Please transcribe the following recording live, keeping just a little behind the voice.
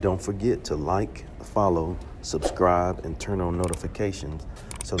Don't forget to like, follow, subscribe, and turn on notifications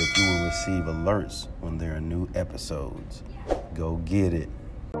so that you will receive alerts when there are new episodes. Go get it.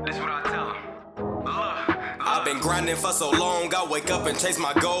 That's what I tell them. I've been grinding for so long, I wake up and chase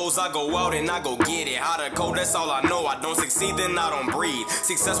my goals. I go out and I go get it. Hot or cold, that's all I know. I don't succeed, then I don't breathe.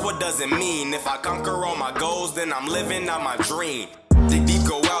 Success, what does it mean? If I conquer all my goals, then I'm living out my dream. Dig deep,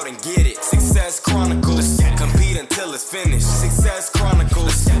 go out and get it. Success Chronicles. Compete until it's finished. Success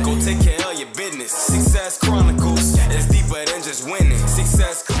Chronicles. Go take care of your business. Success Chronicles. It's deeper than just winning.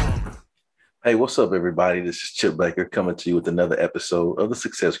 Success Chronicles. Hey, what's up, everybody? This is Chip Baker coming to you with another episode of the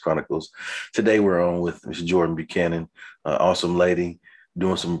Success Chronicles. Today, we're on with Ms. Jordan Buchanan, awesome lady,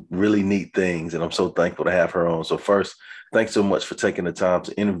 doing some really neat things, and I'm so thankful to have her on. So first, thanks so much for taking the time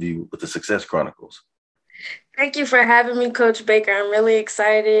to interview with the Success Chronicles. Thank you for having me, Coach Baker. I'm really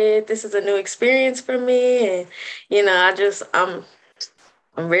excited. This is a new experience for me, and I'm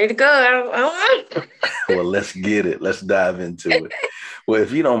ready to go. Well, let's get it. Let's dive into it. Well,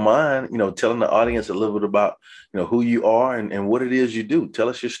 if you don't mind, telling the audience a little bit about, who you are and what it is you do. Tell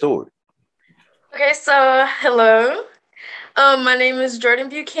us your story. Okay, so hello. My name is Jordan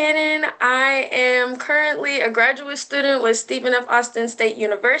Buchanan. I am currently a graduate student with Stephen F. Austin State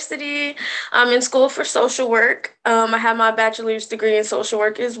University. I'm in school for social work. I have my bachelor's degree in social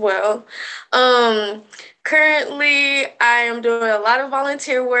work as well. Currently, I am doing a lot of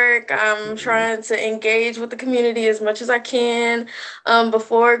volunteer work. I'm trying to engage with the community as much as I can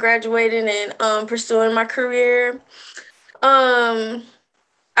before graduating and pursuing my career.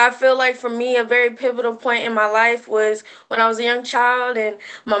 I feel like for me, a very pivotal point in my life was when I was a young child, and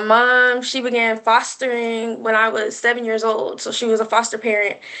my mom, she began fostering when I was 7 years old. So she was a foster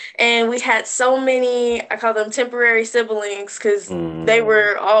parent, and we had so many, I call them temporary siblings, because we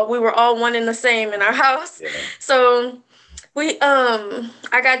were all one and the same in our house. Yeah. So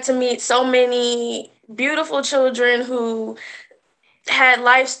I got to meet so many beautiful children who had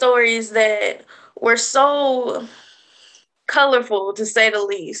life stories that were so colorful, to say the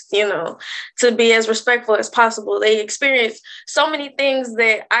least, to be as respectful as possible. They experienced so many things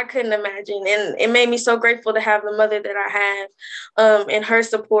that I couldn't imagine. And it made me so grateful to have the mother that I have and her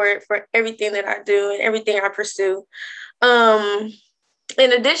support for everything that I do and everything I pursue. In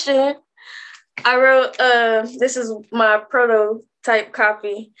addition, I wrote, this is my prototype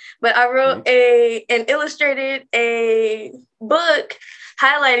copy, but I wrote and illustrated a book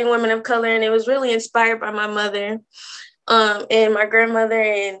highlighting women of color, and it was really inspired by my mother. And my grandmother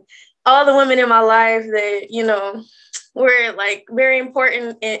and all the women in my life that, were like very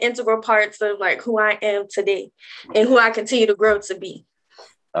important and integral parts of like who I am today and who I continue to grow to be.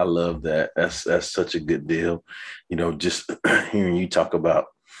 I love that. That's such a good deal. Just hearing you talk about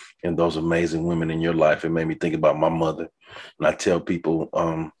those amazing women in your life, it made me think about my mother. And I tell people,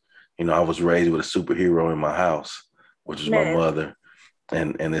 I was raised with a superhero in my house, which is my mother.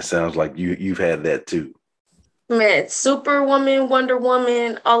 And it sounds like you've had that too. Man, Superwoman, Wonder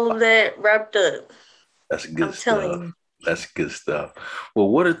Woman, all of that wrapped up. That's good stuff. That's good stuff. Well,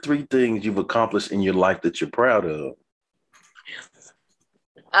 what are 3 things you've accomplished in your life that you're proud of?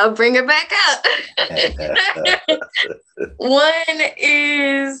 I'll bring it back up. One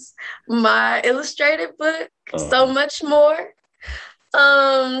is my illustrated book, So Much More.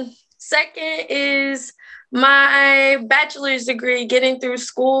 Second is my bachelor's degree, getting through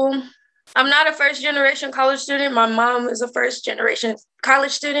school. I'm not a first-generation college student. My mom is a first-generation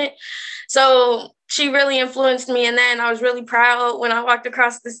college student. So she really influenced me in that, and I was really proud when I walked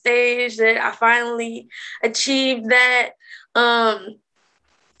across the stage that I finally achieved that.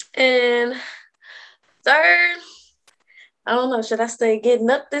 And third, I don't know, should I say getting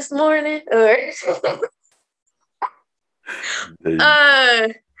up this morning? Or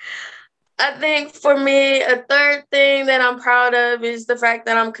I think for me, a third thing that I'm proud of is the fact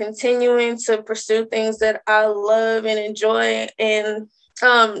that I'm continuing to pursue things that I love and enjoy, and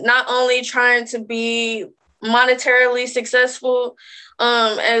not only trying to be monetarily successful,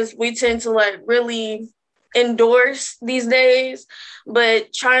 as we tend to like really endorse these days,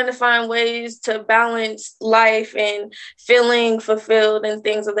 but trying to find ways to balance life and feeling fulfilled and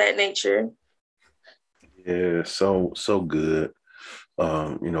things of that nature. Yeah, so good.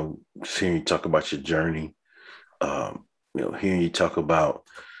 Hearing you talk about your journey, hearing you talk about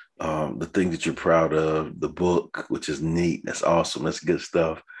the things that you're proud of, the book, which is neat. That's awesome. That's good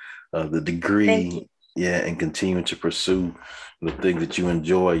stuff. The degree, and continuing to pursue the things that you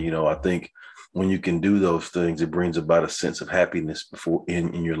enjoy. I think when you can do those things, it brings about a sense of happiness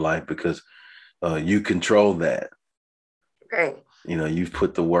in your life because you control that. Right. You've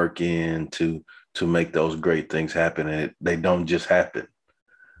put the work in to make those great things happen, and they don't just happen.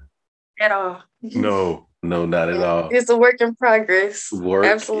 at all. No, not at all. It's a work in progress. Work it.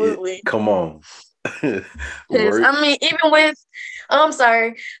 Absolutely. Come on. Because Work. I mean, even with, I'm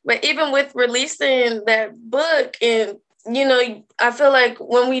sorry, but even with releasing that book, and I feel like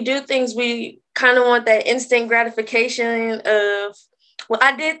when we do things, we kind of want that instant gratification of, well,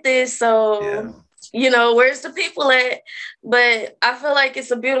 I did this, so where's the people at? But I feel like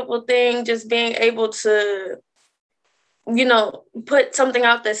it's a beautiful thing just being able to, put something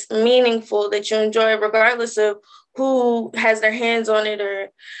out that's meaningful, that you enjoy, regardless of who has their hands on it, or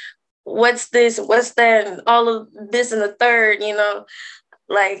what's this, what's that, and all of this and the third,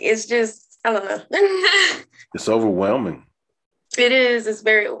 like, it's just, I don't know. It's overwhelming. It is. It's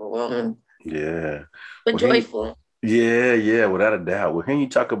very overwhelming. Yeah. But joyful. Yeah, without a doubt. Well, hearing you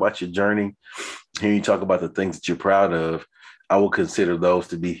talk about your journey, hearing you talk about the things that you're proud of, I will consider those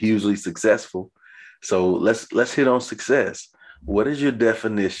to be hugely successful. So let's hit on success. What is your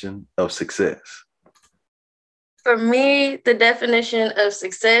definition of success? For me, the definition of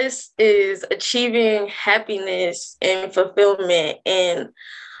success is achieving happiness and fulfillment, and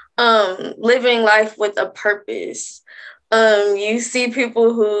living life with a purpose. You see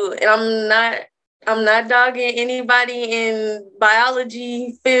people who, and I'm not dogging anybody in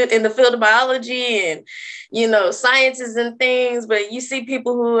biology, in the field of biology and, sciences and things, but you see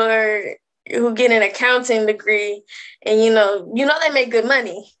people who get an accounting degree, and, they make good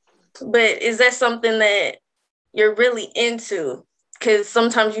money, but is that something that you're really into? Because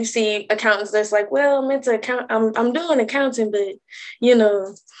sometimes you see accountants that's like, well, I'm into I'm doing accounting, but,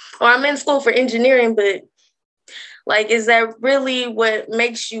 or I'm in school for engineering, but like, is that really what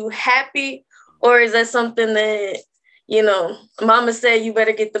makes you happy? Or is that something that, mama said you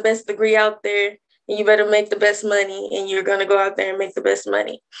better get the best degree out there and you better make the best money, and you're going to go out there and make the best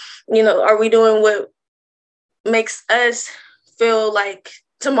money? Are we doing what makes us feel like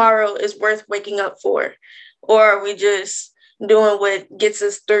tomorrow is worth waking up for? Or are we just doing what gets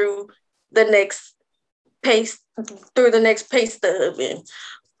us through the next pay stub? And,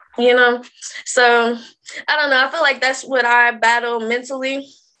 so I don't know. I feel like that's what I battle mentally,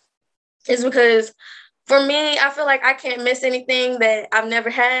 is because for me, I feel like I can't miss anything that I've never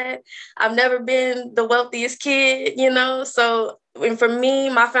had. I've never been the wealthiest kid, So, and for me,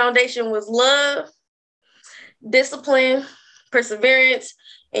 my foundation was love, discipline, perseverance,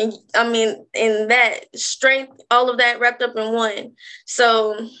 and that strength, all of that wrapped up in one.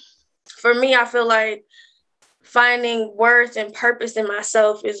 So for me, I feel like finding worth and purpose in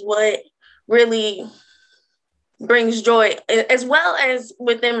myself is what really brings joy, as well as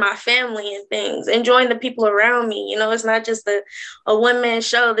within my family and things, enjoying the people around me. It's not just a one-man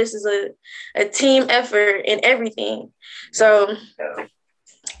show. This is a team effort in everything. So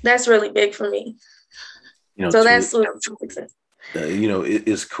that's really big for me. So that's what success.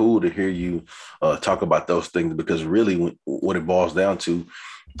 It's cool to hear you talk about those things, because really what it boils down to,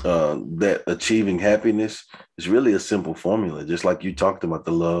 that achieving happiness is really a simple formula. Just like you talked about,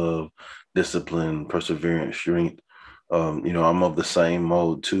 the love, discipline, perseverance, strength. I'm of the same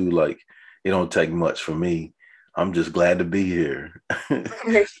mode too. Like, it don't take much for me. I'm just glad to be here.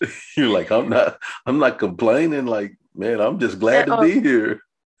 You're like, I'm not complaining. Like, man, I'm just glad to be here.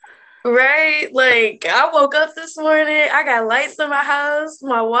 Right? Like, I woke up this morning, I got lights in my house,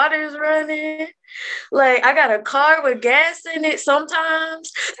 my water's running. Like, I got a car with gas in it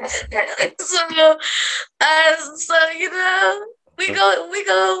sometimes. so we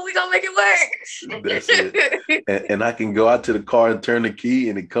gonna make it work. That's it. And I can go out to the car and turn the key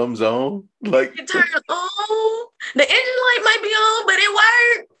and it comes on. Like, you turn it on. The engine light might be on, but it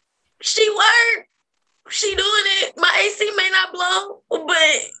worked. She worked. She doing it. My AC may not blow,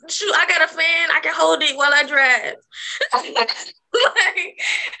 but shoot, I got a fan. I can hold it while I drive.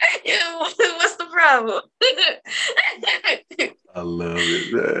 What's the problem? I love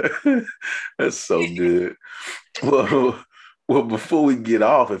it. That's so good. Well, before we get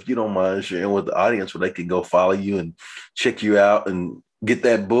off, if you don't mind sharing with the audience where they can go follow you and check you out and get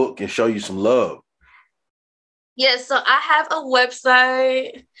that book and show you some love. Yes, so I have a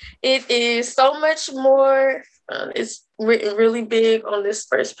website. It is So Much More. It's written really big on this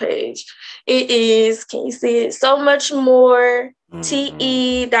first page. It is, can you see it? So Much More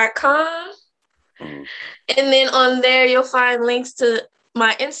te.com. And then on there, you'll find links to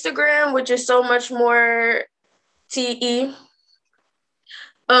my Instagram, which is So Much More te.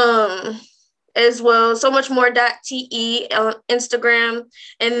 As well, So Much More.te on Instagram.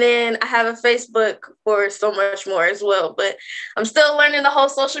 And then I have a Facebook for So Much More as well. But I'm still learning the whole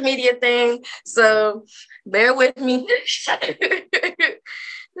social media thing, so bear with me.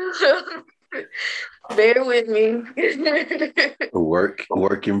 Bear with me.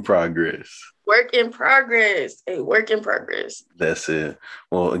 Work in progress. Work in progress. A work in progress. That's it.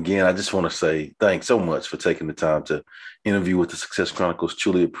 Well, again, I just want to say thanks so much for taking the time to interview with the Success Chronicles.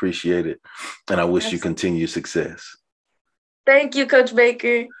 Truly appreciate it. And I wish you continued success. Thank you, Coach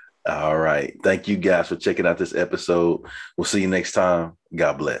Baker. All right. Thank you guys for checking out this episode. We'll see you next time.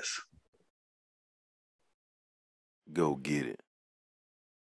 God bless. Go get it.